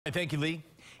Thank you, Lee.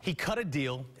 He cut a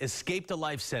deal, escaped a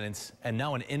life sentence, and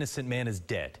now an innocent man is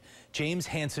dead. James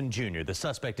Hansen Jr., the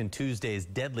suspect in Tuesday's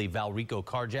deadly Valrico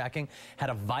carjacking, had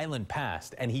a violent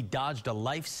past, and he dodged a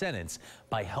life sentence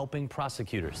by helping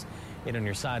prosecutors. 8 on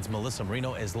Your Side's Melissa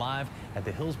Marino is live at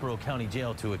the Hillsborough County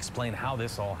Jail to explain how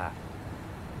this all happened.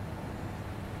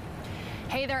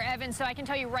 Hey there, Evan. So I can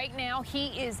tell you right now, he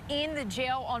is in the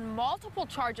jail on multiple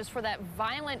charges for that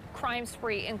violent crime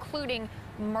spree, including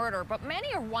murder. But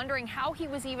many are wondering how he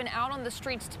was even out on the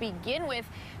streets to begin with.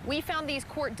 We found these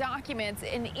court documents,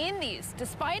 and in these,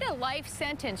 despite a life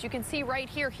sentence, you can see right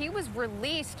here, he was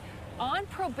released on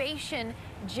probation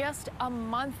just a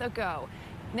month ago.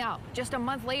 Now, just a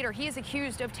month later, he is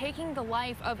accused of taking the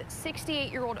life of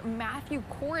 68-year-old Matthew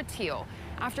Coratiel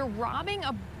after robbing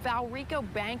a Valrico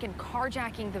bank and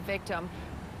carjacking the victim.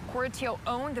 Coratiel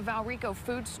owned the Valrico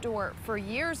food store for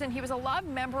years, and he was a loved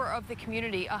member of the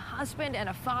community, a husband and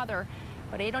a father.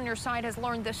 But 8 on Your Side has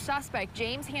learned the suspect,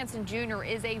 James Hansen Jr.,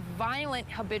 is a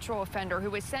violent habitual offender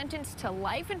who was sentenced to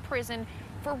life in prison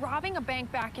for robbing a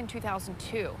bank back in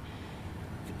 2002.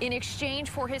 In exchange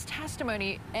for his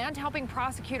testimony and helping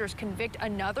prosecutors convict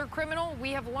another criminal,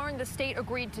 we have learned the state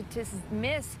agreed to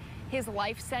dismiss his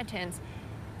life sentence.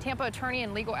 Tampa attorney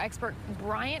and legal expert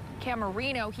Bryant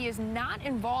Camarino, he is not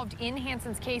involved in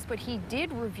Hansen's case, but he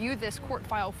did review this court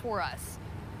file for us.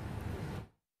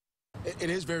 It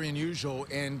is very unusual,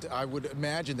 and I would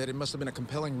imagine that it must have been a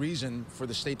compelling reason for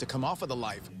the state to come off of the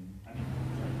life.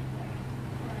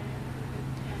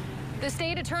 The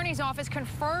state attorney's office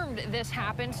confirmed this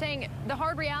happened, saying the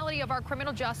hard reality of our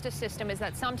criminal justice system is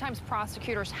that sometimes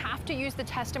prosecutors have to use the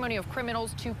testimony of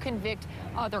criminals to convict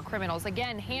other criminals.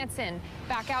 Again, Hansen,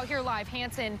 back out here live,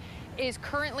 Hansen is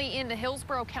currently in the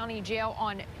Hillsborough County Jail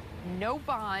on no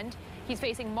bond. He's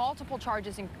facing multiple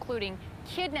charges, including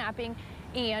kidnapping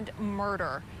and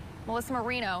murder. Melissa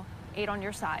Marino, 8 on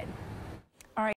Your Side.